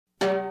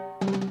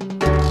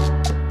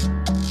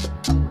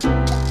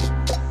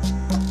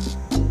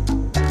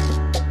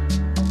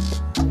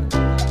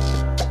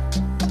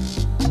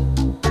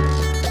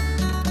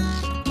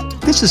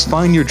This is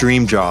Find Your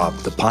Dream Job,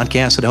 the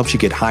podcast that helps you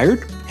get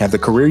hired, have the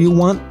career you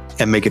want,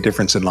 and make a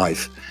difference in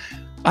life.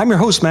 I'm your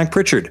host, Mac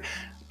Pritchard.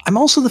 I'm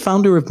also the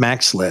founder of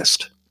Mac's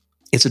List.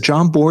 It's a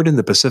job board in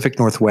the Pacific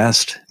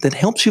Northwest that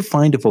helps you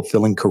find a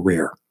fulfilling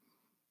career.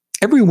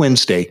 Every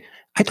Wednesday,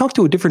 I talk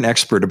to a different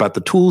expert about the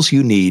tools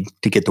you need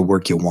to get the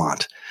work you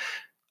want.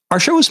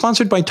 Our show is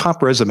sponsored by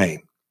Top Resume.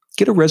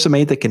 Get a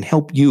resume that can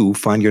help you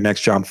find your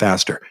next job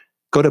faster.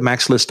 Go to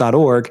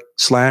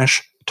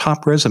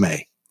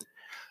maxlist.org/topresume.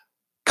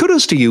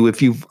 Kudos to you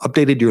if you've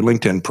updated your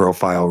LinkedIn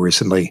profile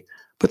recently.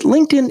 But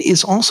LinkedIn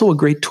is also a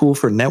great tool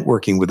for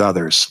networking with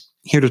others.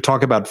 Here to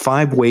talk about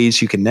 5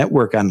 ways you can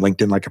network on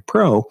LinkedIn like a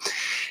pro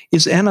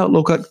is Anna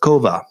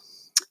Lokatkova.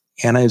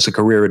 Anna is a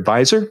career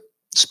advisor,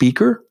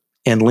 speaker,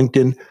 and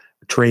LinkedIn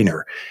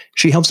trainer.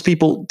 She helps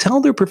people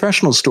tell their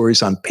professional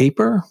stories on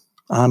paper,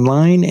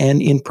 online,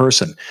 and in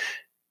person.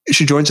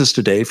 She joins us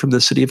today from the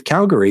city of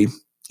Calgary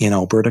in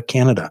Alberta,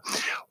 Canada.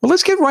 Well,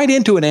 let's get right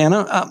into it,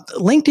 Anna.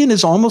 LinkedIn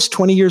is almost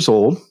 20 years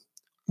old.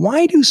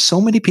 Why do so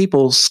many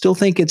people still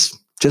think it's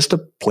just a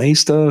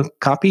place to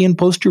copy and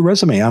post your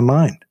resume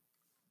online?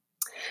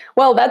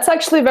 Well, that's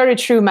actually very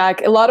true,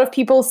 Mac. A lot of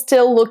people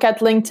still look at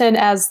LinkedIn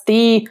as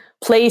the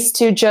place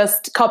to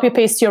just copy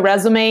paste your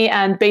resume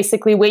and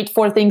basically wait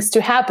for things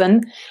to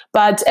happen.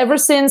 But ever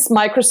since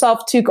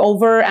Microsoft took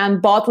over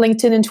and bought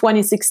LinkedIn in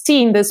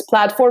 2016, this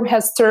platform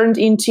has turned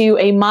into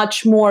a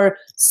much more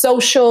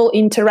social,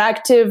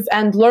 interactive,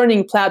 and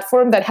learning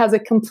platform that has a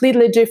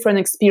completely different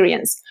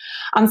experience.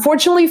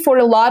 Unfortunately, for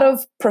a lot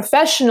of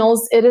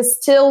professionals, it is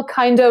still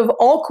kind of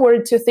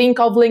awkward to think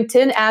of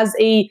LinkedIn as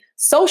a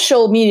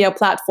social media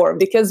platform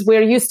because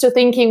we're used to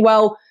thinking,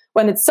 well,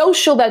 when it's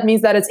social, that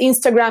means that it's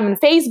Instagram and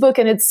Facebook,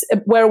 and it's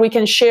where we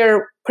can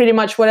share pretty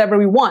much whatever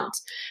we want.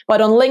 But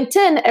on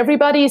LinkedIn,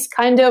 everybody's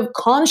kind of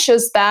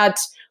conscious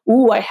that,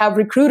 I have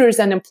recruiters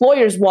and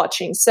employers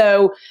watching.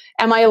 So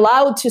am I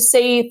allowed to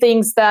say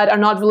things that are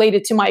not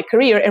related to my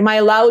career? Am I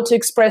allowed to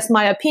express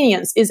my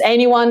opinions? Is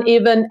anyone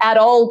even at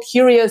all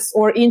curious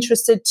or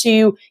interested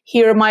to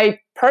hear my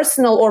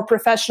personal or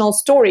professional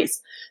stories?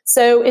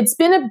 So it's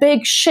been a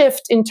big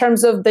shift in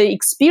terms of the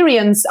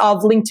experience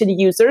of LinkedIn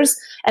users.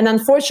 And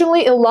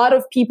unfortunately, a lot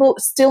of people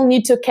still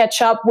need to catch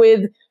up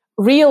with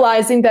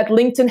realizing that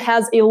LinkedIn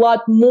has a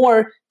lot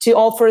more to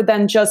offer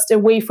than just a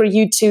way for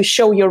you to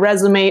show your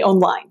resume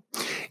online.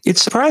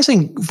 It's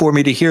surprising for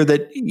me to hear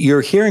that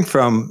you're hearing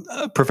from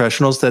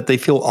professionals that they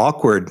feel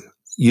awkward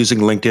using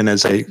LinkedIn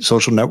as a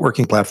social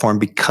networking platform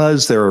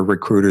because there are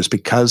recruiters,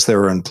 because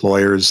there are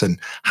employers and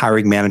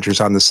hiring managers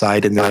on the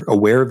site, and they're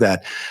aware of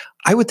that.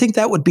 I would think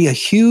that would be a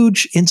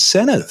huge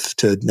incentive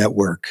to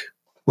network,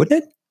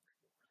 wouldn't it?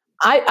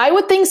 I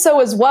would think so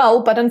as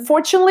well, but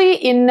unfortunately,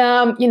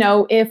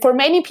 for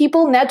many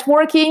people,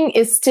 networking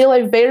is still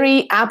a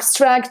very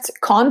abstract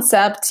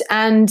concept,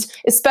 and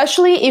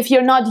especially if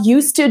you're not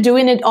used to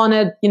doing it on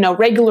a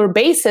regular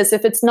basis,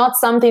 if it's not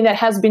something that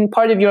has been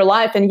part of your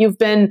life and you've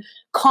been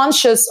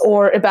conscious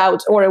or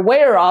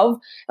aware of,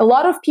 a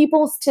lot of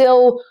people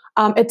still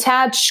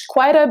attach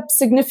quite a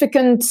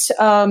significant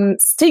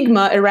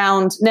stigma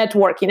around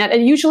networking. And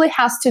it usually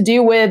has to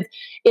do with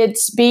it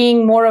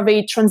being more of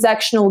a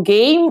transactional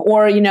game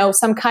or,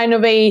 some kind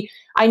of I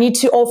need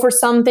to offer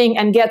something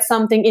and get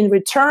something in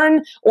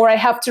return, or I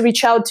have to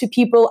reach out to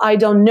people I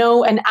don't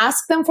know and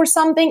ask them for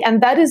something. And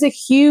that is a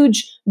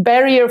huge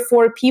barrier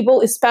for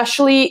people,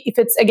 especially if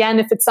it's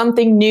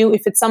something new,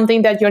 if it's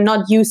something that you're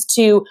not used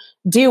to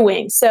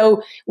doing.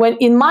 So when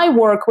in my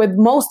work with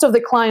most of the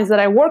clients that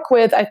I work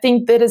with, I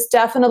think that is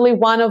definitely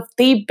one of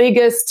the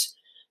biggest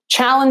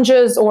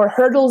challenges or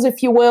hurdles,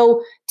 if you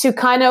will, to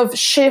kind of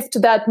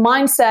shift that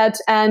mindset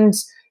and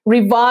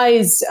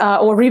revise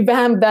or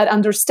revamp that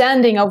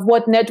understanding of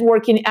what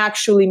networking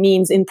actually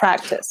means in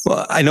practice.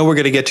 Well, I know we're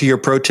going to get to your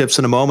pro tips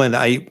in a moment.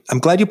 I'm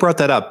glad you brought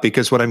that up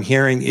because what I'm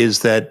hearing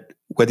is that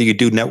whether you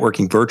do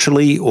networking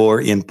virtually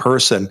or in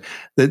person,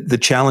 the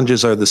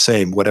challenges are the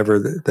same, whatever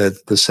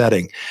the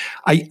setting.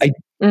 I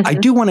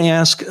do want to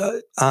ask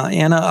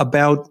Anna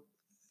about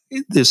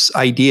this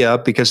idea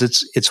because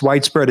it's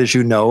widespread, as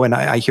you know, and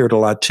I hear it a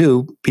lot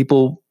too.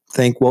 People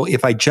think, well,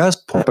 if I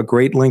just put up a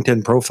great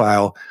LinkedIn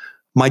profile,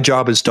 my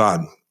job is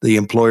done. The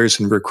employers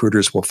and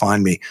recruiters will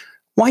find me.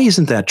 Why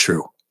isn't that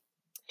true?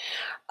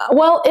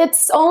 Well,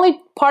 it's only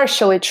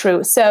partially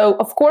true. So,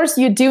 of course,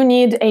 you do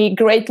need a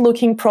great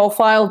looking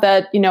profile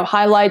that,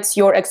 highlights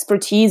your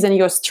expertise and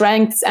your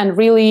strengths and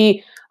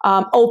really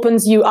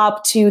opens you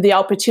up to the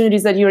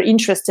opportunities that you're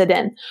interested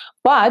in.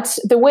 But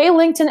the way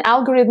LinkedIn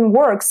algorithm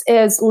works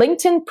is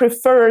LinkedIn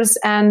prefers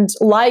and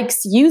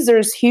likes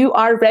users who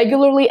are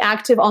regularly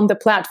active on the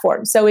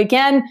platform. So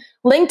again,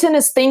 LinkedIn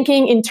is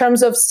thinking in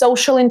terms of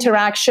social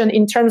interaction,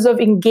 in terms of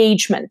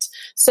engagement.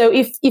 So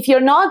if you're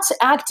not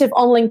active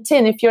on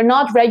LinkedIn, if you're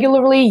not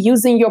regularly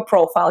using your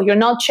profile, you're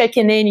not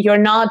checking in, you're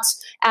not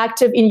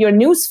active in your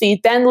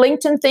newsfeed, then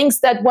LinkedIn thinks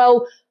that,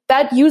 well,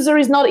 that user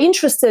is not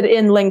interested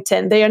in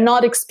LinkedIn. They are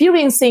not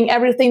experiencing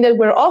everything that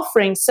we're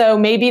offering. So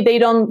maybe they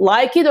don't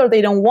like it or they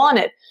don't want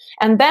it.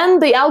 And then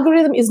the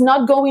algorithm is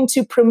not going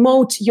to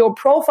promote your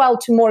profile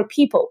to more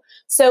people.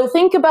 So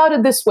think about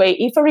it this way.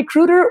 If a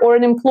recruiter or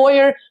an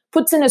employer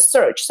puts in a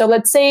search, so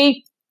let's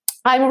say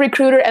I'm a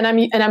recruiter and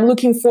I'm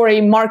looking for a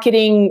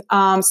marketing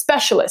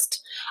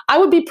specialist, I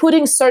would be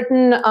putting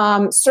certain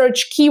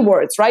search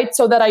keywords, right?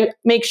 So that I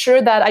make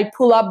sure that I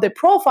pull up the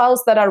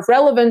profiles that are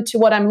relevant to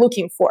what I'm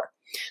looking for.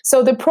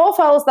 So the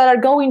profiles that are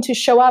going to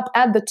show up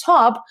at the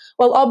top,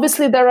 well,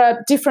 obviously there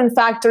are different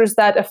factors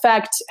that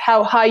affect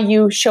how high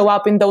you show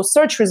up in those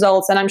search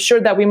results. And I'm sure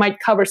that we might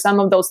cover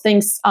some of those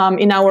things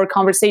in our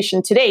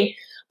conversation today.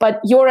 But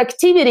your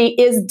activity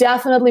is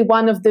definitely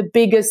one of the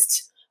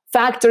biggest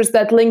factors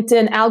that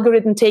LinkedIn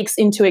algorithm takes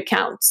into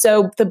account.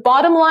 So the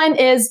bottom line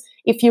is,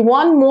 if you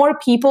want more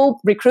people,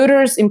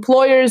 recruiters,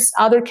 employers,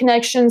 other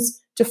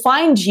connections to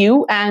find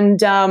you and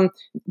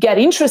get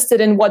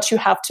interested in what you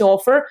have to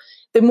offer,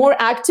 the more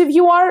active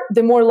you are,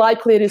 the more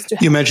likely it is to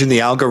happen. You mentioned the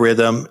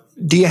algorithm.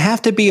 Do you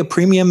have to be a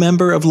premium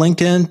member of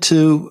LinkedIn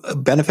to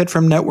benefit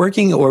from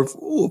networking, or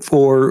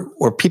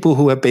for people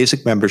who have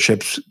basic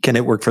memberships, can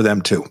it work for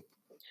them too?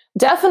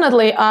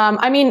 Definitely.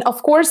 I mean,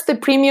 of course, the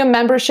premium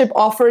membership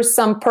offers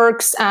some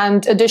perks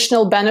and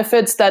additional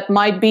benefits that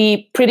might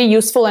be pretty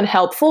useful and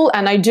helpful.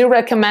 And I do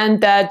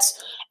recommend that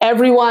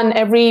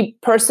every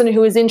person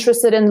who is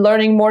interested in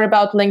learning more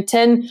about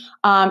LinkedIn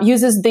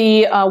uses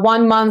the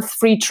 1 month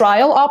free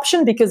trial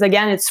option, because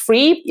again, it's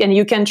free and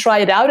you can try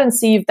it out and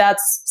see if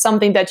that's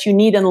something that you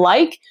need and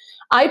like.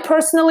 I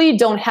personally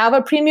don't have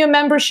a premium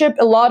membership.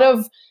 A lot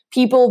of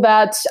people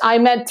that I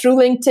met through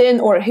LinkedIn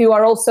or who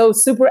are also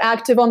super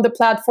active on the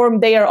platform,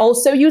 they are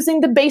also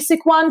using the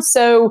basic one.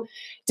 So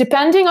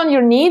depending on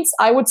your needs,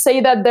 I would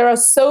say that there are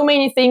so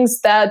many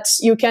things that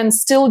you can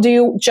still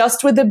do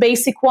just with the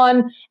basic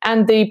one,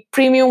 and the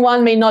premium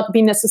one may not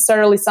be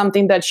necessarily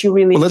something that you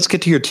really... Well, let's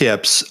get to your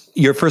tips.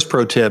 Your first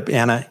pro tip,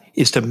 Anna,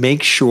 is to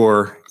make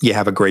sure you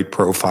have a great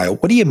profile.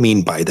 What do you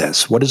mean by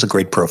this? What does a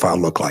great profile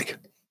look like?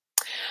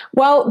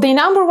 Well, the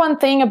number one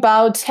thing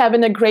about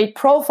having a great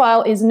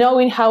profile is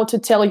knowing how to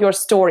tell your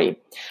story.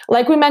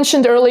 Like we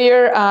mentioned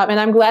earlier, and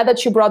I'm glad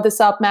that you brought this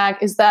up,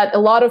 Mac, is that a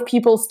lot of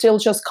people still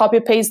just copy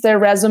paste their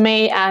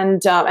resume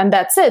and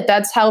that's it.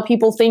 That's how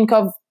people think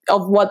of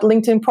what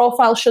LinkedIn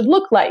profile should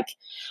look like.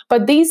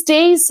 But these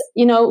days,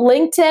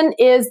 LinkedIn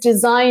is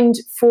designed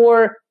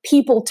for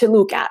people to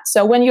look at.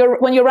 So when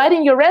you're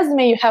writing your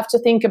resume, you have to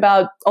think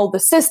about all the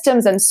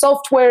systems and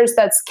softwares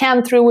that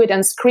scan through it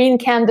and screen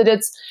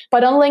candidates.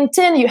 But on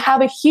LinkedIn, you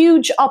have a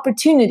huge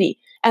opportunity.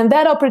 And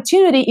that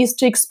opportunity is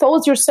to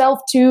expose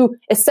yourself to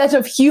a set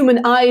of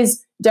human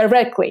eyes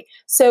directly.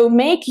 So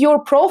make your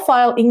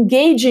profile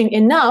engaging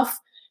enough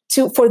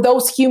for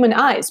those human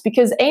eyes,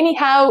 because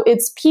anyhow,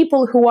 it's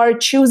people who are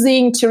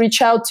choosing to reach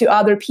out to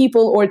other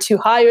people or to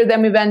hire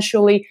them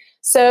eventually.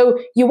 So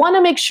you want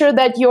to make sure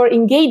that you're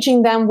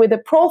engaging them with a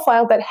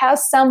profile that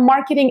has some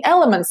marketing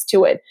elements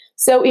to it.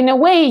 So in a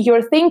way,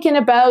 you're thinking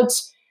about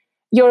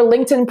your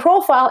LinkedIn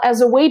profile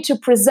as a way to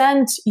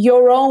present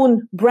your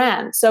own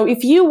brand. So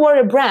if you were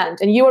a brand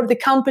and you are the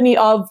company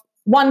of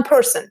one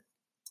person,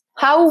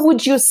 how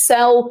would you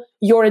sell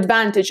your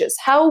advantages?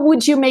 How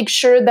would you make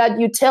sure that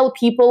you tell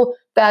people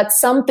that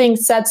something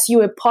sets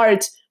you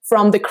apart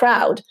from the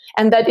crowd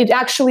and that it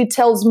actually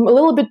tells a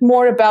little bit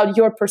more about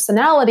your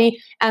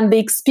personality and the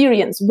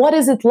experience? What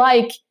is it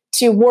like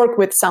to work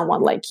with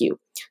someone like you?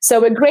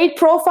 So a great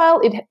profile,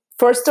 it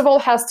first of all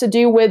has to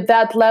do with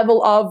that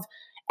level of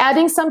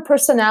adding some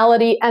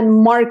personality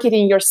and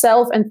marketing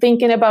yourself and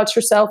thinking about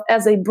yourself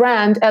as a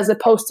brand as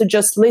opposed to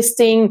just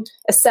listing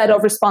a set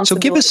of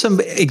responsibilities. So give us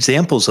some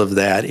examples of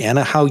that,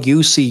 Anna, how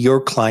you see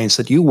your clients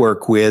that you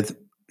work with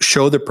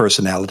show their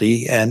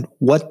personality, and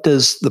what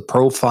does the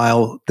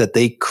profile that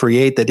they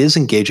create that is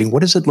engaging, what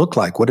does it look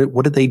like? What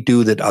do they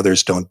do that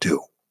others don't do?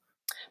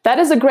 That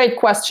is a great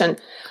question.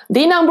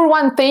 The number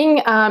one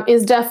thing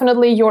is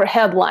definitely your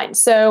headline.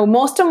 So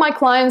most of my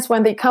clients,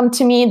 when they come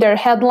to me, their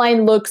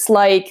headline looks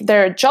like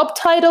their job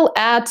title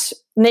at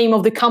name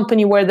of the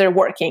company where they're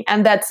working.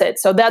 And that's it.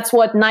 So that's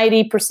what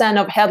 90%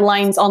 of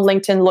headlines on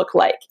LinkedIn look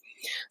like.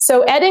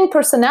 So adding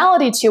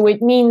personality to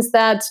it means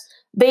that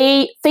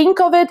they think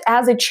of it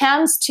as a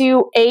chance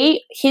to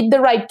hit the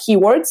right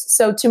keywords.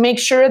 So to make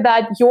sure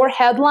that your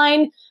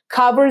headline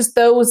covers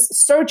those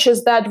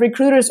searches that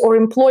recruiters or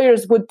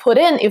employers would put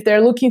in if they're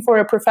looking for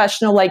a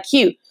professional like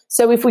you.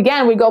 So if we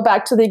go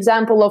back to the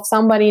example of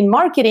somebody in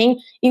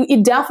marketing,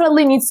 it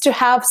definitely needs to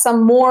have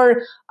some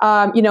more,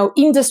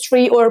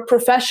 industry or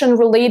profession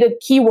related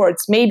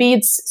keywords. Maybe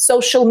it's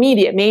social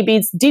media, maybe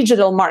it's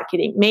digital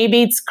marketing,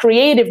 maybe it's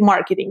creative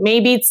marketing,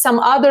 maybe it's some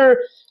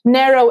other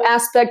narrow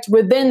aspect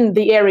within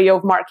the area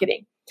of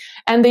marketing.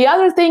 And the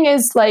other thing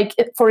is,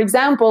 for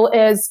example,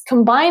 is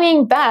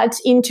combining that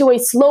into a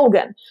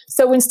slogan.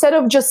 So instead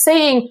of just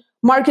saying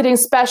marketing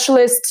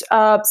specialist /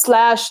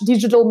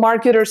 digital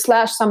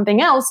marketer /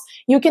 something else,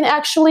 you can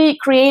actually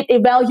create a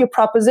value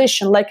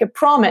proposition, like a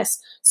promise.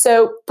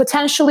 So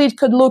potentially it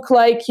could look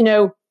like,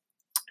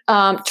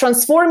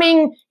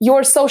 transforming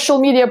your social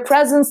media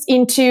presence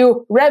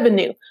into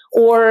revenue,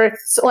 or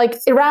like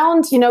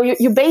around,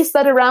 you base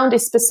that around a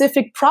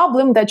specific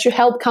problem that you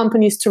help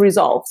companies to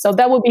resolve. So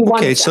that would be one.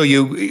 Okay, so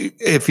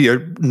if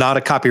you're not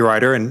a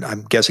copywriter, and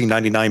I'm guessing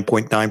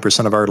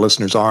 99.9% of our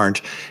listeners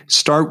aren't,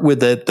 start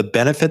with the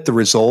benefit, the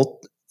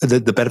result,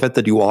 the benefit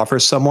that you offer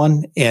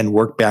someone, and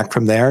work back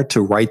from there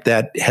to write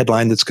that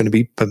headline that's going to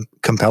be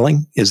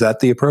compelling. Is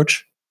that the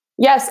approach?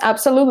 Yes,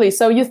 absolutely.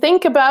 So you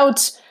think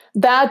about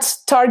that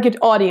target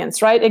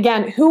audience, right?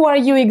 Again, who are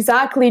you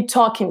exactly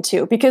talking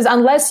to? Because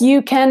unless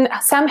you can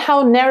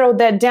somehow narrow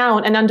that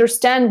down and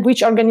understand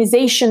which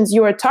organizations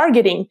you are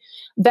targeting,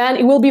 then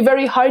it will be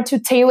very hard to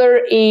tailor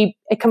a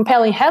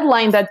compelling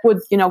headline that would,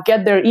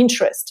 get their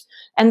interest.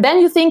 And then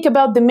you think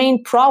about the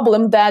main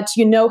problem that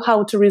you know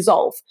how to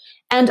resolve,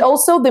 and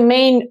also the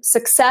main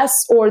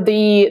success or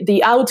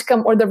the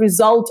outcome or the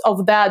result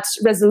of that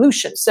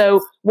resolution.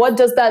 So what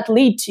does that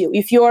lead to?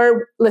 If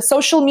you're a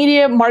social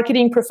media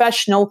marketing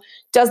professional,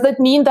 does that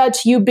mean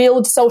that you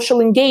build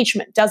social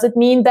engagement? Does it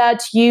mean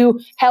that you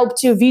help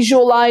to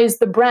visualize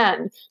the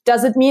brand?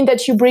 Does it mean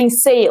that you bring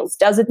sales?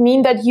 Does it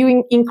mean that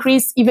you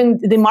increase even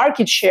the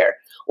market share?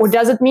 Or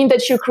does it mean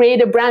that you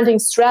create a branding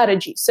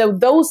strategy? So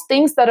those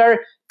things that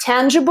are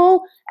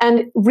tangible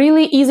and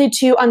really easy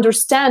to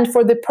understand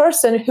for the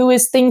person who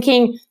is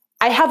thinking,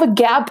 I have a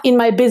gap in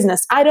my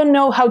business. I don't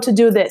know how to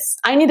do this.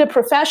 I need a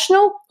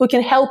professional who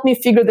can help me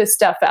figure this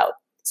stuff out.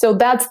 So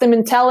that's the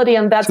mentality,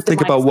 and that's the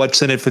think mindset. About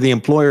what's in it for the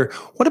employer.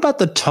 What about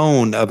the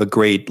tone of a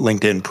great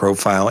LinkedIn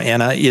profile,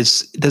 Anna?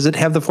 Does it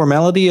have the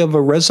formality of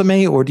a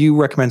resume, or do you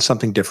recommend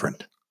something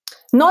different?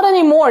 Not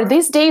anymore.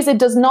 These days, it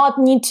does not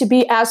need to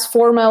be as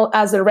formal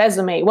as a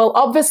resume. Well,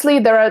 obviously,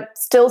 there are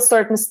still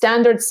certain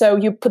standards, so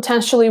you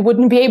potentially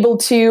wouldn't be able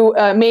to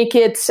make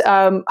it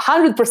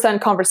 100%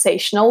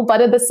 conversational,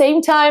 but at the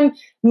same time,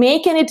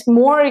 making it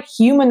more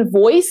human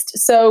voiced.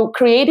 So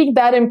creating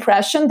that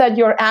impression that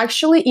you're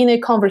actually in a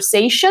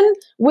conversation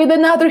with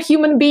another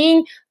human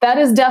being, that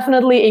is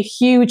definitely a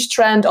huge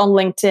trend on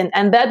LinkedIn.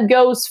 And that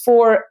goes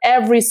for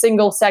every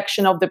single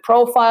section of the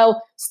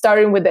profile,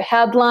 starting with the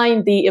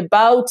headline, the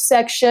about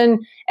section,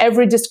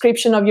 every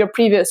description of your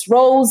previous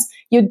roles.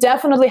 You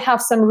definitely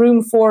have some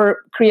room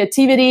for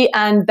creativity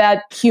and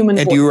that human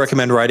voice. And do you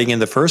recommend writing in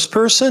the first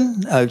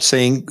person,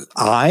 saying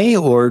I,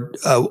 or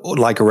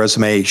like a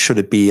resume, should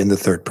it be in the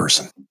third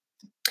person?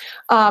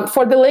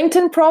 For the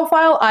LinkedIn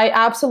profile, I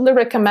absolutely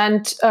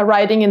recommend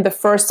writing in the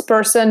first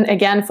person.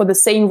 Again, for the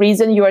same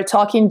reason, you are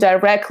talking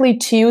directly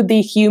to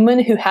the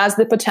human who has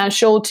the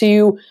potential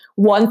to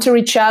want to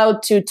reach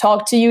out, to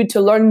talk to you,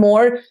 to learn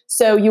more.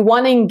 So you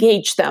want to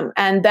engage them.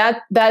 And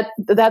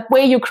that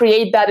way you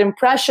create that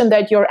impression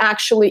that you're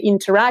actually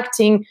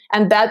interacting,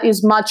 and that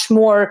is much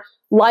more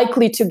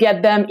likely to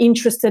get them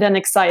interested and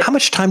excited. How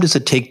much time does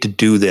it take to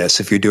do this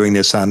if you're doing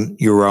this on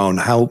your own?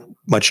 How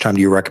much time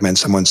do you recommend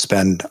someone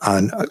spend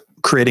on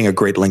creating a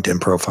great LinkedIn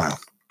profile?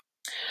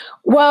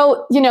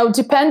 Well,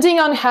 depending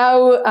on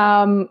how,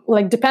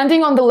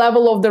 depending on the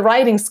level of the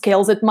writing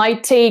skills, it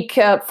might take,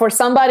 for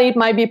somebody, it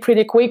might be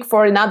pretty quick.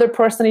 For another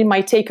person, it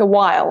might take a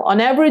while. On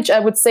average, I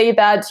would say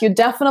that you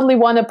definitely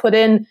want to put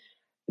in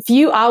a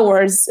few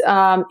hours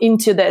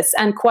into this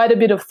and quite a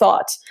bit of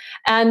thought.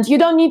 And you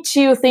don't need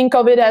to think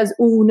of it as,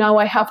 now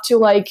I have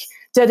to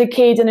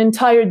dedicate an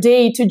entire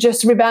day to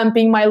just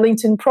revamping my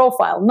LinkedIn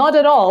profile. Not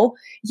at all.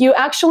 You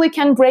actually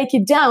can break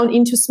it down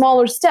into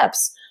smaller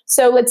steps.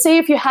 So let's say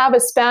if you have a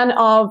span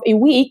of a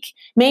week,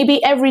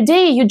 maybe every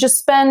day you just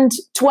spend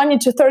 20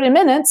 to 30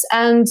 minutes.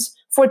 And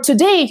for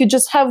today, you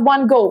just have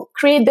one goal: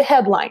 create the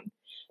headline.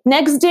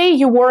 Next day,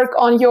 you work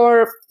on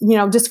your,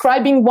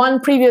 describing one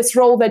previous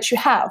role that you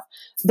have.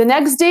 The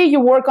next day, you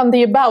work on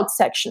the about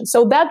section.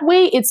 So that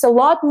way, it's a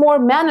lot more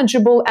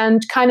manageable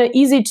and kind of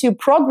easy to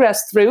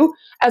progress through,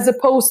 as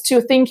opposed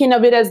to thinking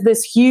of it as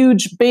this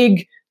huge,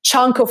 big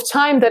chunk of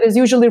time that is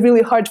usually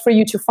really hard for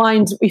you to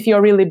find if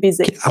you're really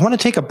busy. I want to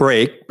take a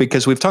break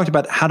because we've talked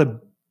about how to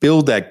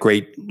build that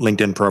great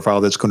LinkedIn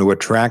profile that's going to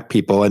attract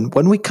people. And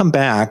when we come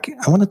back,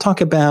 I want to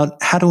talk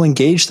about how to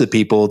engage the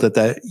people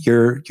that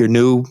your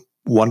new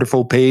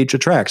wonderful page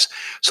attracts.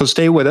 So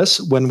stay with us.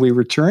 When we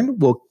return,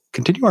 we'll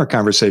continue our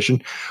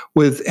conversation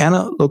with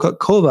Anna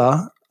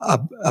Lokakova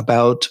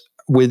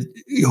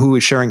who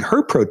is sharing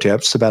her pro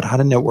tips about how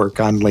to network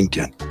on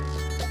LinkedIn.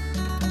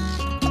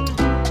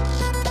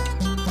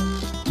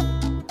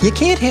 You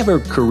can't have a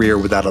career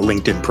without a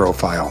LinkedIn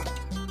profile.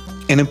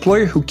 An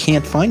employer who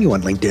can't find you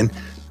on LinkedIn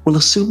will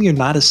assume you're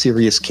not a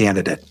serious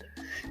candidate.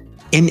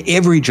 And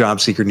every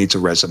job seeker needs a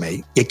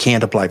resume. You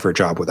can't apply for a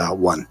job without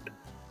one.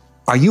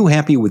 Are you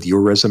happy with your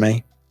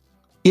resume?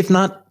 If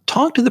not,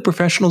 talk to the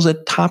professionals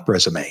at Top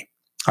Resume,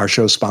 our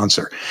show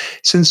sponsor.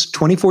 Since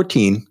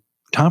 2014,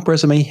 Top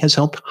Resume has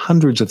helped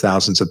hundreds of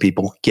thousands of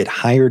people get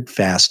hired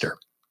faster.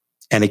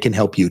 And it can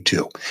help you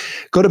too.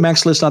 Go to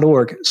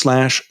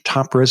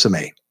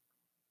maxlist.org/topresume.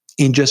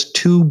 In just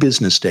 2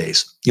 business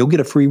days, you'll get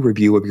a free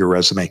review of your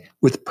resume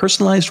with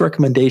personalized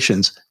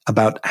recommendations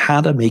about how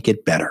to make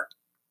it better.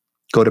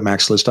 Go to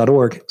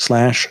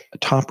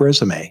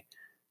maxlist.org/topresume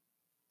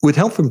With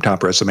help from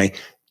Top Resume,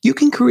 you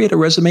can create a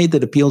resume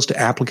that appeals to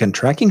applicant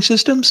tracking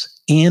systems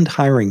and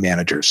hiring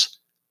managers.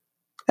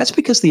 That's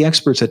because the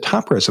experts at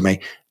Top Resume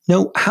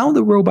know how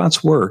the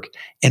robots work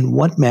and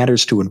what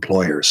matters to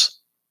employers.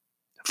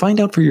 Find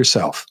out for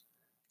yourself.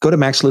 Go to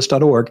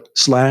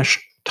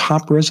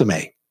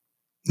maxlist.org/topresume.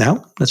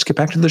 Now, let's get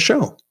back to the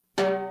show.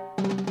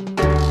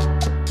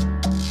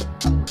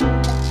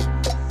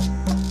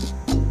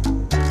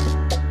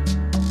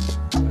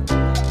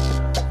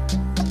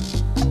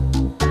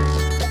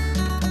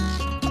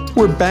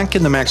 We're back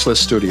in the MaxList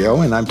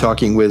studio, and I'm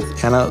talking with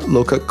Anna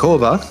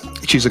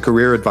Lokakova. She's a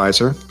career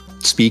advisor,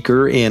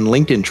 speaker, and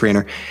LinkedIn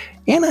trainer.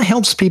 Anna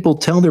helps people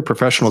tell their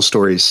professional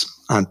stories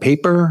on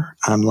paper,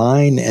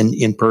 online, and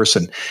in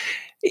person.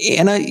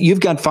 Anna, you've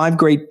got 5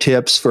 great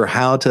tips for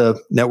how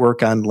to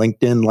network on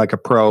LinkedIn like a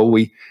pro.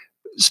 We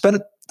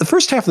spent the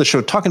first half of the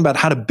show talking about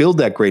how to build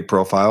that great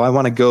profile. I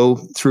want to go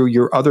through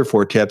your other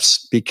 4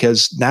 tips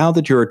because now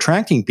that you're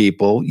attracting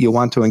people, you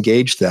want to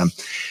engage them.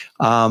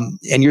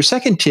 And your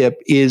second tip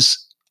is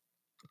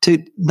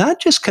to not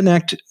just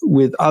connect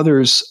with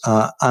others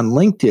on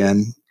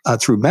LinkedIn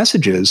through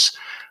messages,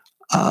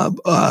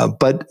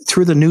 but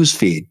through the news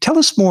feed. Tell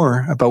us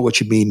more about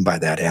what you mean by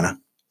that, Anna.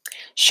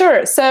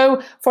 Sure.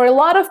 So for a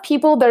lot of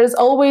people, there's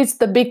always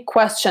the big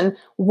question,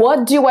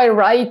 what do I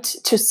write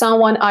to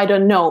someone I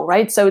don't know,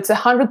 right? So it's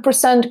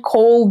 100%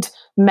 cold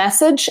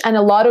message, and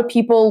a lot of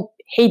people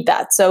hate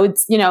that. So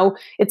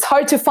it's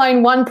hard to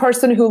find one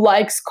person who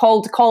likes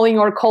cold calling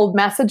or cold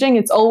messaging.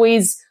 It's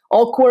always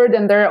awkward,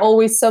 and there are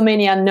always so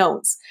many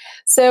unknowns.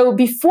 So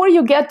before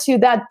you get to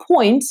that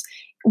point,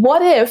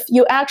 what if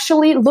you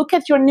actually look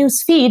at your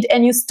news feed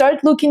and you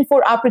start looking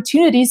for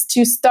opportunities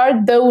to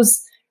start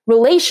those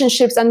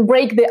relationships and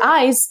break the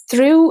ice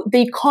through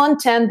the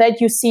content that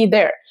you see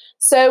there?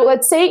 So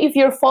let's say if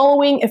you're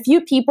following a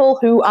few people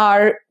who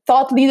are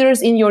thought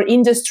leaders in your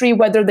industry,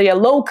 whether they are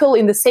local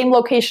in the same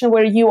location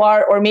where you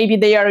are, or maybe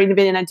they are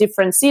even in a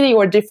different city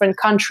or different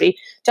country,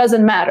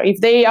 doesn't matter.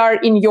 If they are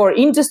in your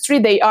industry,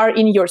 they are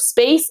in your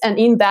space and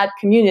in that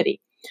community.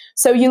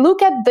 So you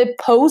look at the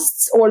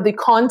posts or the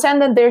content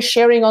that they're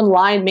sharing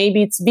online,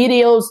 maybe it's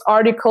videos,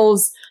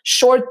 articles,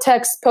 short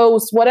text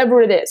posts, whatever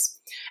it is.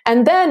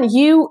 And then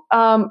you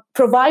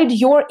provide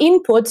your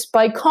input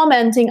by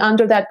commenting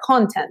under that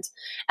content.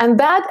 And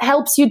that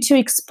helps you to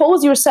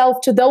expose yourself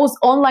to those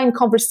online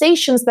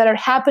conversations that are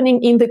happening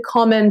in the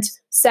comment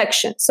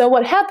section. So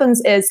what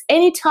happens is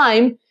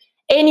anytime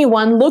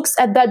anyone looks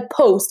at that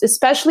post,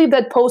 especially if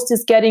that post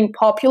is getting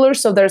popular,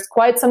 so there's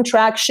quite some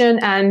traction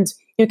and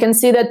you can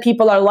see that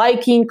people are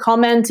liking,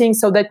 commenting,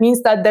 so that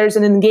means that there's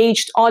an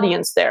engaged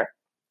audience there.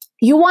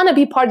 You want to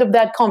be part of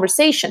that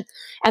conversation.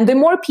 And the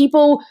more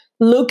people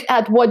look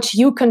at what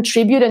you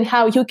contribute and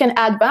how you can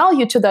add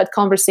value to that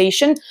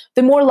conversation,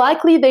 the more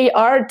likely they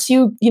are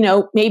to,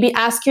 maybe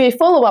ask you a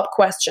follow-up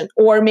question,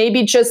 or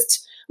maybe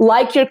just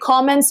like your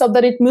comment so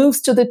that it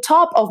moves to the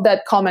top of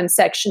that comment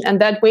section.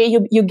 And that way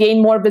you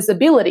gain more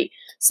visibility.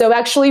 So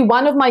actually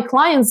one of my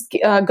clients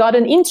got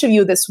an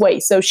interview this way.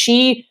 So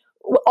she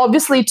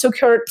obviously took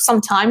her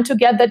some time to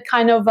get that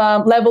kind of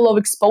level of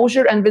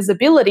exposure and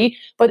visibility,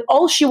 but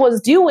all she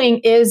was doing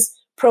is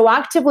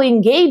proactively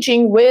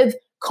engaging with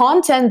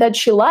content that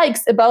she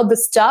likes about the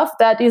stuff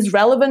that is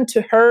relevant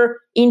to her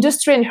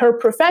industry and her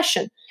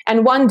profession.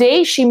 And one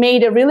day she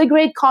made a really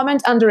great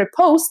comment under a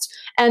post,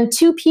 and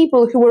 2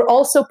 people who were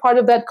also part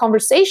of that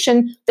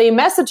conversation, they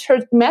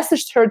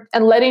messaged her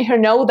and letting her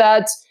know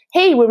that,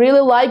 hey, we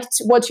really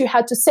liked what you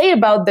had to say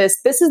about this.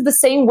 This is the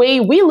same way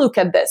we look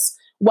at this.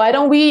 Why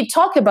don't we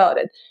talk about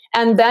it?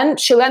 And then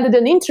she landed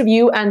an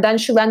interview, and then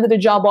she landed a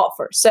job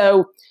offer.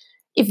 So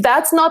if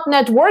that's not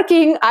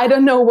networking, I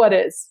don't know what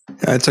is.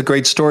 That's a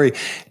great story.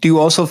 Do you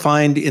also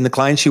find in the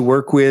clients you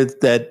work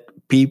with that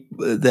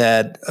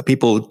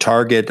people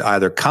target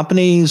either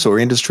companies or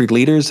industry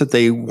leaders that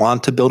they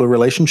want to build a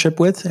relationship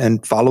with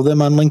and follow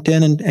them on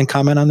LinkedIn and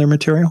comment on their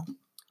material?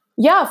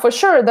 Yeah, for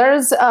sure.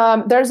 There's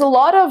a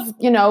lot of,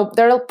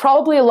 there are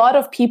probably a lot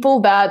of people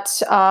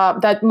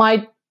that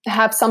might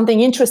have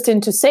something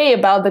interesting to say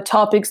about the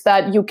topics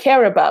that you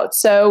care about.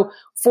 So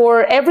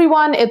for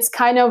everyone, it's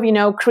kind of,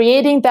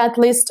 creating that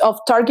list of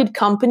target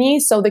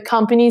companies. So the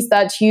companies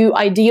that you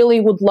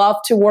ideally would love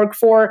to work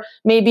for,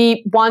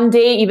 maybe one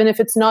day, even if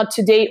it's not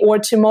today or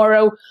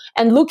tomorrow,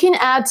 and looking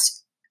at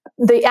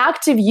the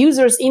active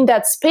users in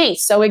that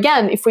space. So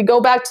again, if we go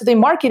back to the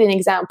marketing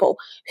example,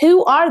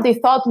 who are the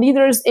thought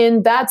leaders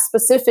in that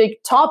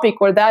specific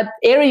topic or that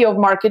area of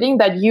marketing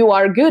that you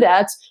are good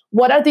at?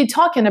 What are they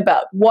talking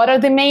about? What are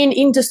the main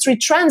industry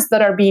trends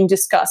that are being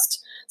discussed?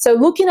 So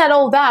looking at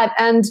all that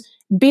and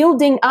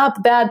building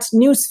up that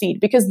newsfeed,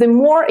 because the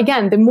more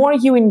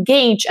you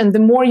engage and the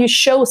more you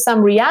show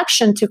some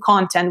reaction to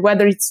content,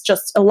 whether it's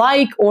just a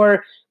like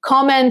or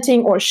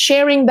commenting or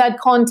sharing that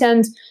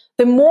content,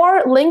 the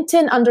more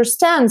LinkedIn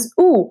understands,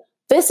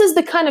 this is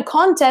the kind of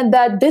content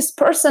that this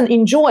person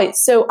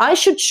enjoys. So I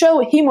should show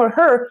him or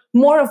her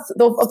more of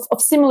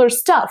similar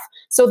stuff.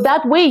 So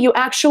that way you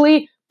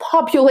actually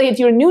populate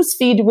your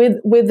newsfeed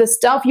with the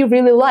stuff you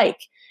really like.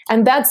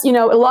 And that's, a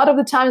lot of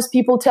the times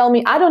people tell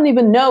me, I don't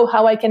even know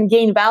how I can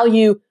gain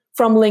value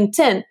from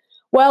LinkedIn.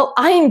 Well,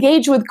 I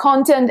engage with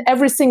content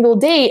every single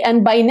day.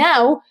 And by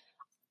now,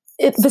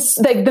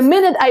 the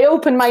minute I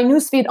open my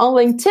newsfeed on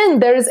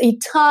LinkedIn, there is a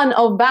ton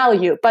of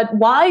value. But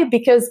why?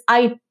 Because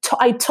I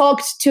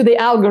talked to the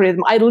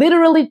algorithm. I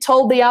literally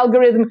told the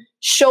algorithm,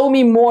 show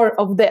me more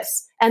of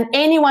this. And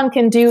anyone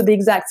can do the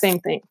exact same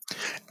thing.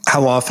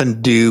 How often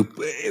do you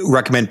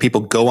recommend people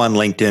go on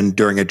LinkedIn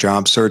during a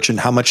job search, and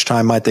how much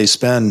time might they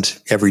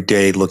spend every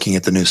day looking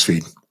at the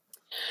newsfeed?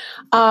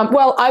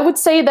 Well, I would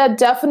say that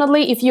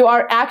definitely if you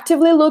are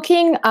actively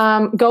looking,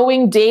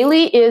 going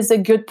daily is a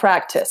good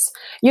practice.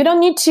 You don't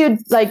need to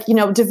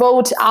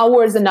devote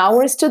hours and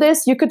hours to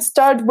this. You could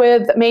start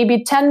with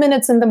maybe 10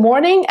 minutes in the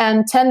morning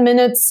and 10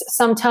 minutes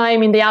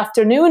sometime in the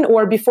afternoon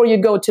or before you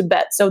go to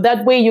bed. So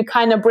that way you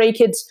kind of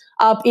break it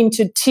up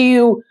into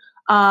two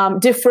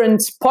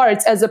different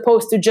parts as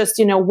opposed to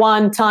just,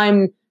 one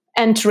time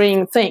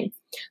entering thing.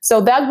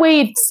 So that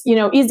way it's,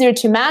 easier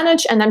to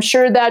manage. And I'm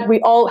sure that we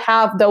all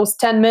have those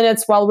 10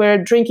 minutes while we're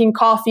drinking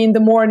coffee in the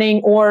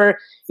morning, or,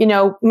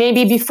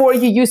 maybe before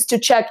you used to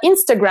check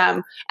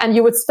Instagram and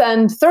you would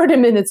spend 30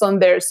 minutes on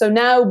there. So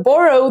now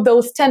borrow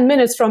those 10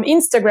 minutes from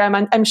Instagram.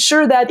 And I'm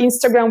sure that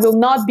Instagram will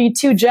not be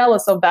too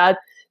jealous of that.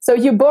 So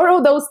you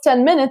borrow those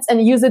 10 minutes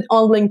and use it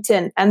on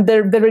LinkedIn. And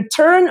the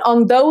return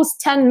on those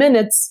 10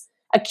 minutes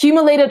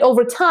accumulated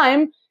over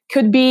time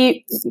could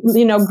be,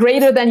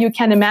 greater than you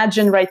can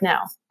imagine right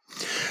now.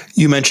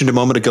 You mentioned a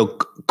moment ago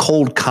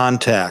cold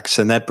contacts,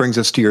 and that brings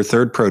us to your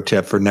third pro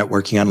tip for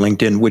networking on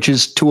LinkedIn, which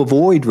is to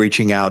avoid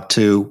reaching out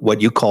to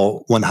what you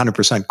call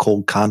 100%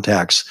 cold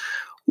contacts.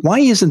 Why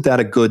isn't that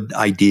a good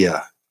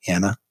idea,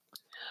 Anna?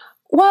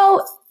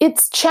 Well,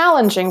 it's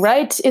challenging,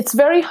 right? It's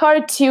very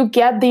hard to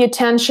get the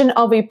attention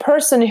of a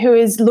person who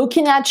is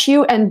looking at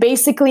you and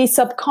basically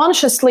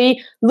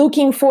subconsciously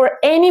looking for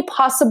any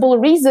possible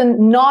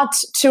reason not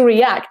to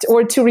react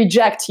or to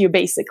reject you,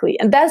 basically.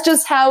 And that's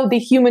just how the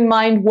human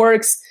mind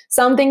works.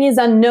 Something is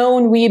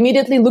unknown. We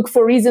immediately look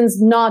for reasons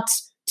not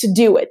to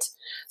do it.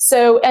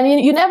 So,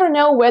 and you never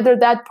know whether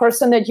that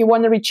person that you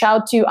want to reach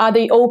out to, are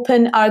they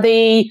open? Are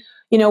they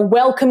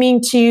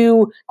welcoming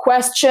to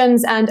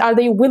questions, and are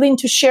they willing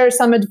to share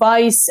some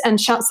advice and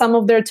some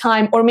of their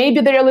time? Or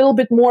maybe they're a little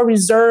bit more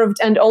reserved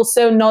and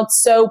also not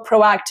so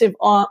proactive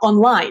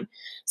online.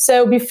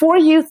 So before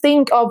you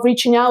think of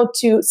reaching out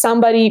to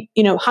somebody,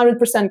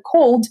 100%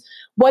 cold,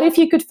 what if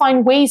you could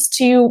find ways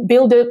to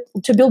build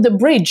a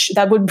bridge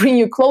that would bring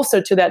you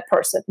closer to that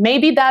person?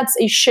 Maybe that's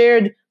a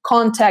shared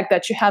contact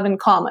that you have in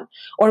common.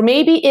 Or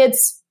maybe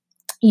it's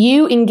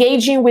you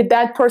engaging with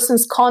that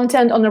person's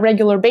content on a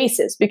regular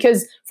basis.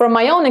 Because from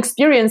my own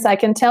experience, I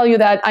can tell you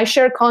that I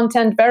share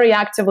content very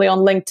actively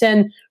on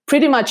LinkedIn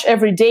pretty much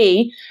every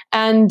day.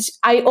 And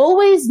I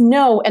always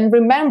know and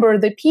remember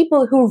the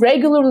people who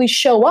regularly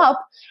show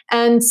up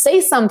and say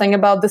something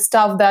about the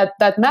stuff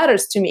that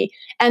matters to me.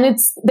 And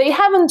they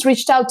haven't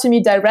reached out to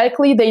me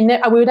directly. We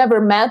never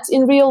met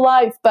in real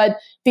life, but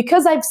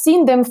because I've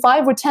seen them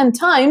 5 or 10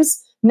 times,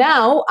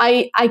 now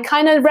I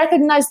kind of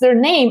recognize their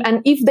name.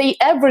 And if they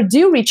ever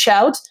do reach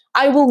out,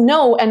 I will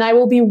know, and I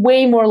will be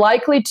way more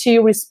likely to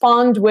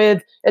respond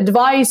with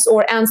advice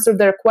or answer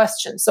their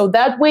questions. So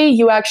that way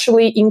you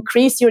actually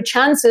increase your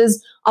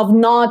chances of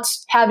not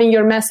having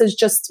your message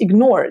just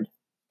ignored.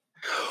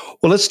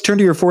 Well, let's turn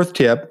to your fourth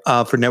tip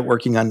for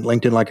networking on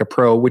LinkedIn like a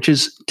pro, which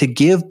is to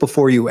give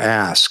before you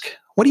ask.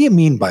 What do you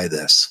mean by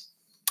this?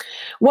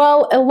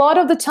 Well, a lot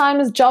of the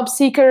times job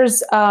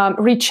seekers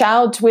reach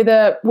out with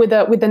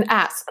an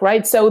ask,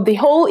 right? So the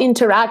whole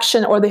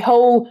interaction or the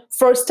whole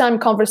first time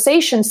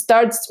conversation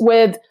starts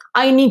with,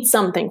 I need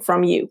something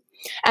from you.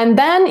 And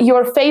then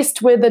you're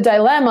faced with the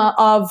dilemma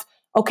of,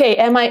 okay,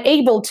 am I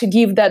able to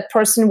give that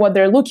person what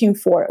they're looking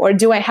for? Or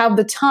do I have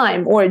the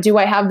time? Or do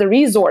I have the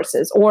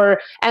resources? Or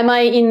am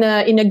I in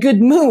a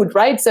good mood,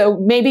 right? So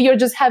maybe you're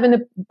just having a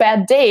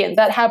bad day, and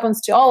that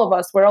happens to all of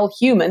us. We're all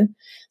human.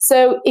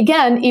 So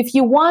again, if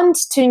you want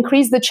to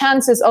increase the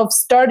chances of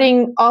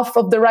starting off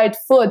of the right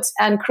foot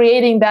and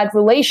creating that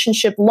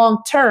relationship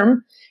long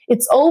term,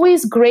 it's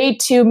always great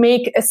to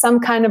make some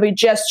kind of a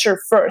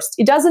gesture first.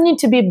 It doesn't need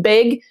to be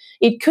big.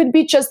 It could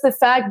be just the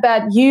fact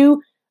that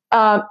you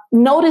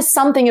notice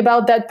something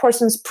about that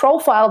person's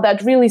profile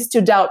that really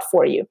stood out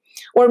for you.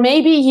 Or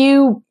maybe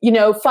you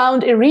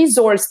found a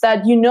resource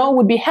that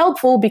would be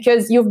helpful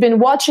because you've been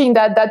watching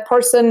that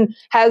person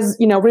has,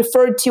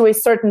 referred to a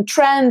certain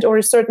trend or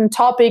a certain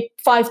topic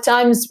 5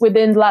 times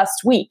within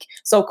last week.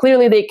 So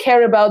clearly they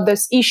care about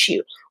this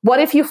issue.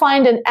 What if you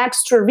find an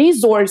extra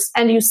resource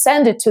and you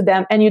send it to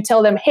them and you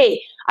tell them,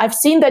 hey, I've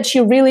seen that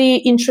you're really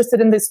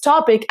interested in this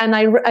topic, and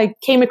I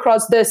came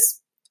across this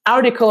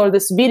article or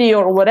this video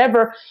or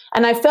whatever,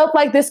 and I felt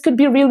like this could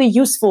be really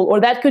useful, or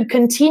that could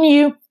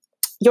continue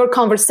your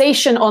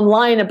conversation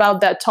online about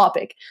that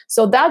topic.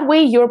 So that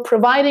way you're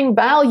providing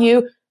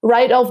value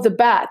right off the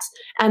bat.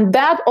 And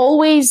that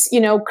always,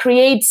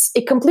 creates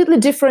a completely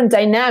different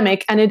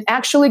dynamic, and it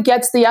actually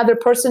gets the other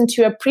person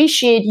to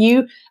appreciate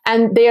you,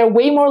 and they are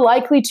way more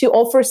likely to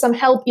offer some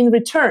help in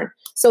return.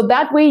 So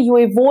that way you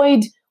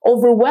avoid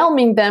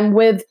overwhelming them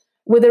with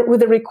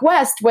a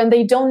request when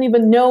they don't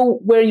even know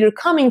where you're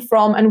coming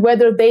from and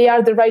whether they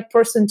are the right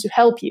person to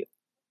help you.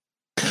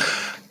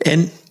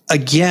 And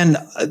again,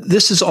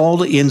 this is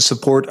all in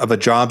support of a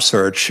job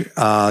search,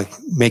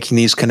 making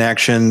these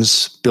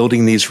connections,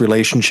 building these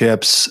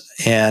relationships,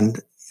 and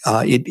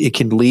it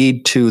can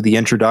lead to the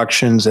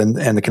introductions and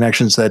the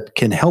connections that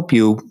can help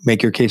you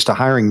make your case to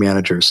hiring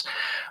managers.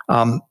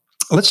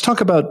 Let's talk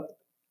about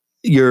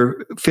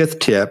your fifth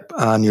tip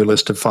on your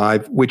list of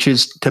 5, which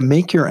is to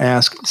make your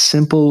ask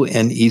simple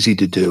and easy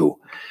to do.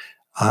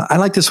 I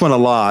like this one a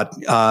lot.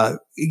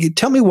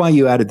 Tell me why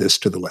you added this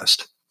to the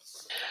list.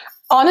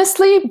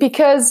 Honestly,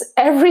 because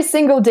every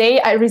single day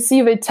I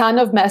receive a ton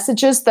of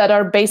messages that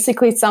are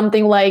basically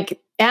something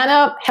like,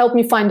 Anna, help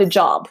me find a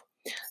job.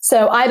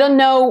 So I don't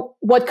know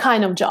what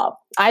kind of job.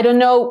 I don't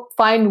know,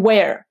 find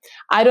where.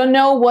 I don't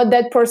know what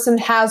that person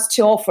has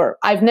to offer.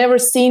 I've never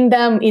seen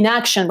them in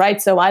action,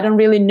 right? So I don't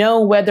really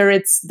know whether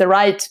it's the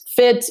right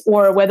fit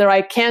or whether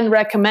I can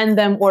recommend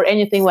them or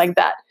anything like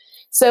that.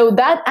 So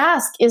that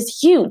ask is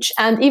huge.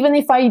 And even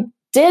if I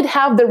did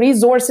have the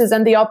resources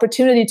and the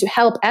opportunity to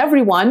help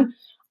everyone,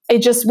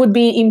 it just would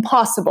be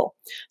impossible.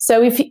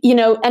 So if,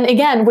 and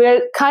again,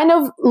 we're kind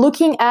of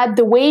looking at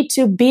the way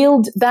to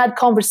build that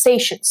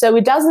conversation. So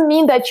it doesn't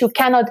mean that you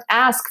cannot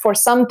ask for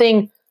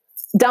something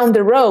down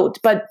the road,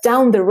 but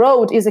down the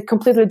road is a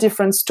completely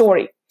different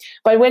story.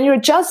 But when you're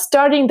just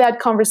starting that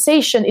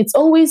conversation, it's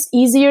always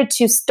easier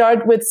to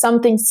start with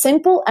something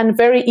simple and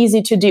very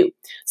easy to do.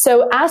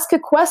 So ask a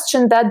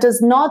question that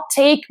does not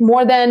take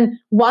more than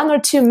 1 or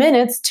 2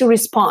 minutes to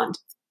respond.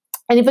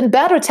 An even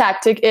better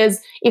tactic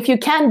is if you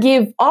can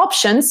give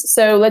options.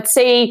 So let's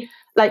say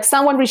like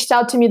someone reached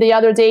out to me the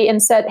other day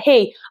and said,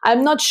 hey,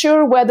 I'm not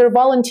sure whether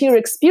volunteer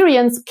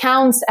experience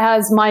counts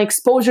as my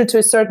exposure to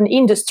a certain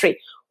industry.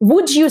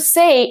 Would you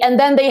say, and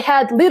then they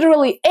had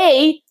literally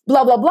A,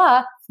 blah, blah,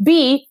 blah,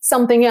 B,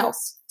 something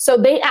else. So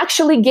they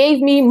actually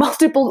gave me a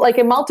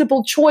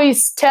multiple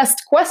choice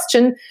test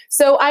question.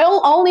 So I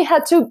only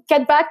had to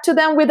get back to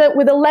them with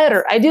a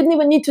letter. I didn't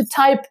even need to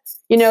type,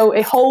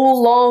 a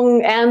whole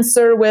long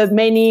answer with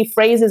many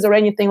phrases or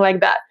anything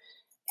like that.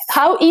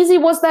 How easy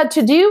was that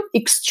to do?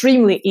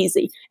 Extremely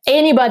easy.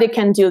 Anybody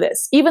can do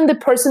this, even the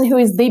person who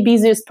is the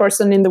busiest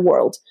person in the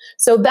world.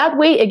 So that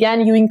way,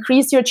 again, you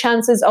increase your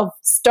chances of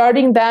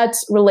starting that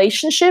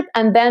relationship,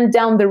 and then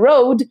down the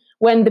road,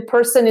 when the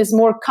person is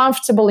more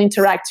comfortable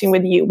interacting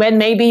with you, when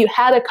maybe you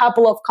had a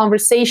couple of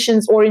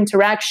conversations or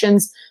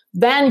interactions,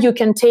 then you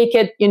can take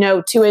it,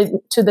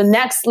 to the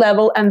next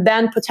level, and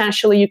then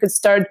potentially you could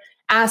start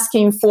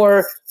asking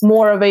for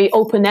more of a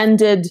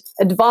open-ended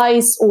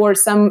advice or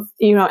some,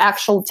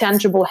 actual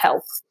tangible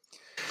help.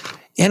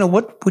 Anna,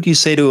 what would you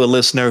say to a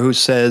listener who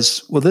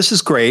says, well, this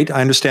is great.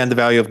 I understand the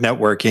value of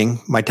networking.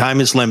 My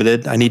time is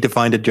limited. I need to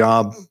find a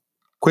job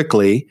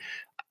quickly.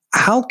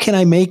 How can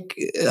I make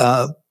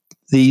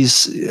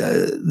this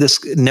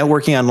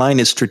networking online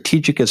as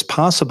strategic as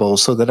possible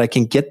so that I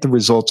can get the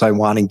results I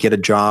want and get a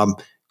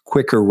job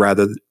quicker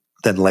rather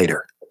than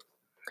later?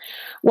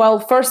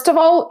 Well, first of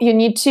all, you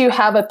need to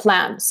have a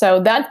plan. So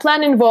that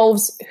plan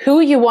involves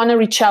who you want to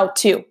reach out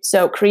to.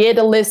 So create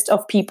a list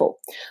of people.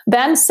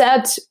 Then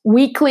set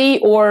weekly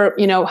or,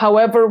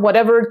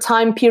 whatever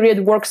time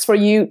period works for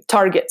you,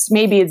 targets.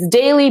 Maybe it's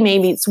daily,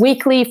 maybe it's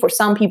weekly. For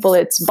some people,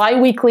 it's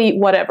bi-weekly,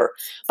 whatever.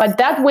 But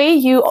that way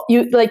you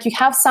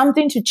have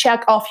something to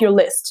check off your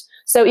list.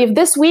 So if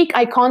this week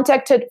I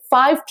contacted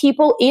 5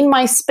 people in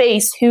my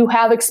space who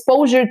have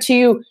exposure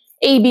to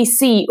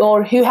ABC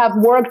or who have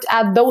worked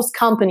at those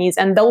companies,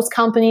 and those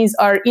companies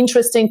are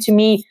interesting to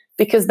me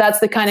because that's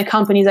the kind of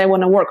companies I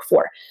want to work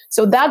for.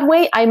 So that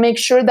way I make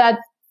sure that,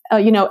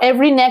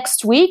 every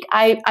next week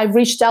I've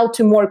reached out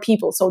to more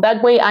people. So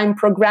that way I'm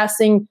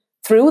progressing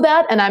through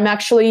that, and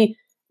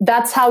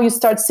that's how you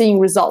start seeing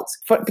results.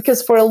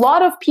 Because for a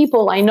lot of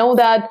people, I know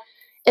that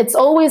it's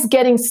always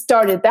getting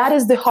started. That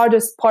is the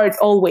hardest part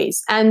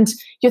always. And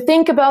you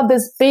think about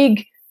this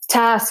big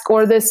task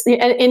or this,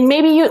 and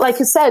maybe you, like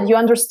you said, you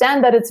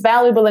understand that it's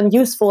valuable and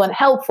useful and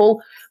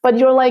helpful, but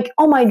you're like,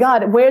 oh my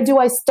God, where do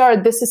I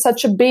start? This is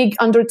such a big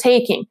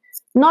undertaking.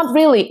 Not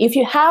really. If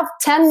you have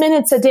 10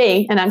 minutes a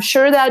day, and I'm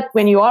sure that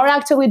when you are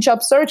actively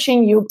job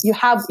searching, you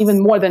have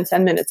even more than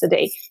 10 minutes a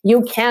day.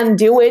 You can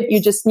do it. You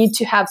just need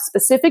to have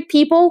specific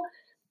people,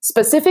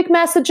 specific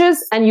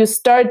messages, and you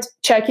start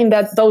checking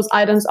those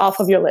items off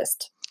of your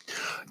list.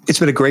 It's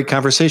been a great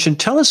conversation.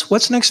 Tell us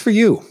what's next for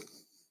you.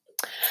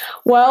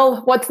 Well,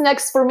 what's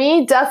next for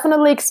me?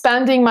 Definitely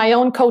expanding my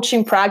own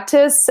coaching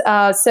practice.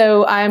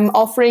 So I'm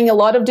offering a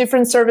lot of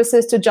different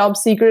services to job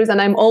seekers,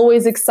 and I'm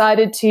always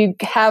excited to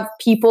have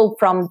people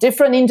from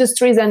different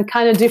industries and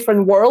kind of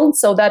different worlds.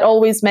 So that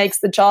always makes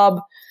the job,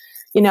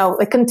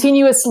 a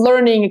continuous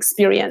learning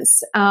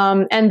experience.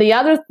 And the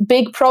other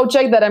big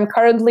project that I'm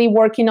currently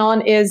working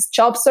on is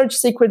Job Search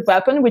Secret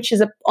Weapon, which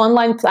is an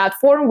online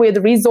platform with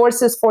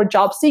resources for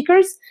job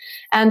seekers.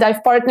 And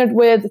I've partnered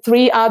with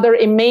 3 other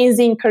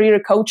amazing career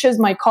coaches,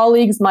 my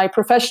colleagues, my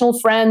professional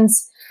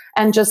friends,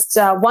 and just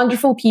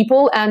wonderful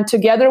people. And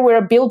together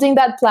we're building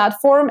that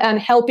platform and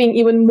helping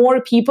even more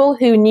people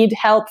who need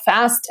help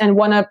fast and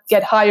want to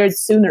get hired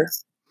sooner.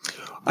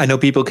 I know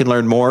people can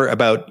learn more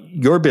about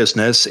your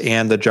business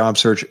and the job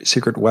search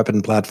secret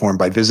weapon platform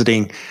by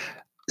visiting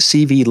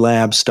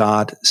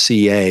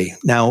cvlabs.ca.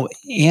 Now,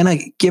 Anna,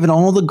 given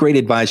all the great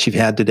advice you've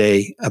had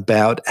today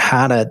about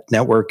how to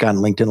network on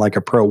LinkedIn like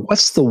a pro,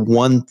 what's the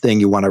one thing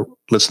you want a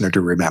listener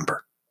to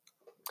remember?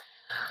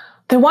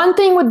 The one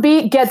thing would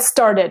be get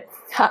started.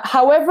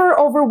 However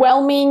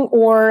overwhelming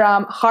or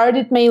hard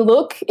it may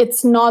look,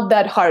 it's not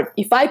that hard.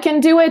 If I can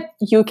do it,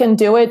 you can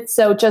do it.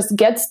 So just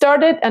get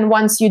started. And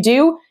once you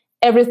do,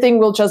 everything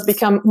will just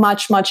become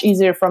much, much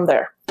easier from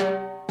there.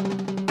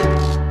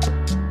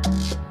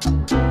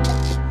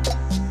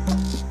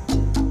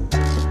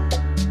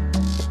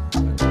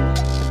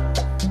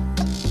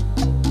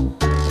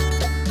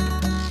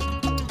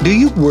 Do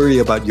you worry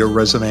about your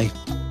resume?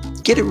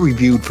 Get it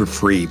reviewed for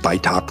free by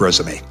Top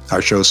Resume,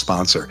 our show's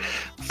sponsor.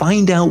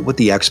 Find out what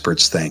the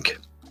experts think.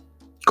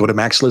 Go to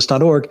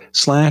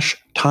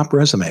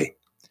maxlist.org/topresume.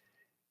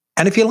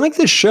 And if you like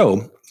this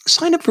show,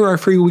 sign up for our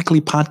free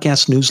weekly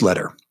podcast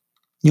newsletter.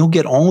 You'll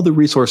get all the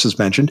resources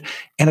mentioned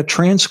and a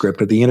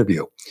transcript of the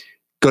interview.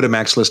 Go to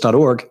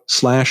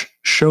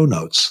maxlist.org/show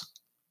notes.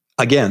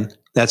 Again,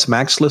 that's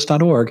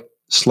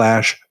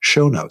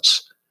maxlist.org/show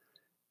notes.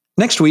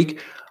 Next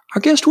week, our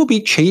guest will be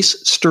Chase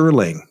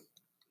Sterling.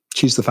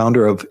 She's the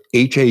founder of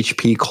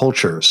HHP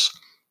Cultures.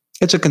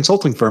 It's a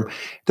consulting firm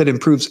that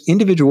improves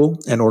individual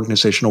and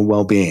organizational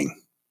well-being.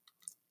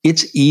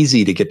 It's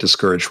easy to get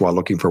discouraged while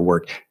looking for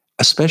work,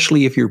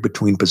 especially if you're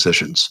between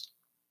positions.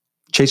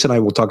 Chase and I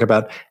will talk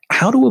about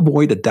how to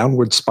avoid a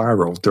downward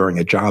spiral during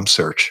a job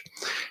search.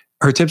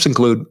 Her tips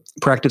include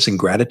practicing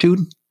gratitude,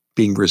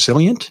 being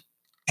resilient,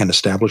 and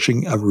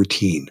establishing a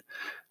routine.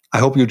 I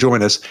hope you'll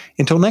join us.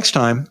 Until next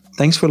time,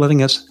 thanks for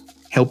letting us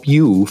help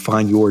you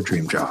find your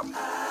dream job.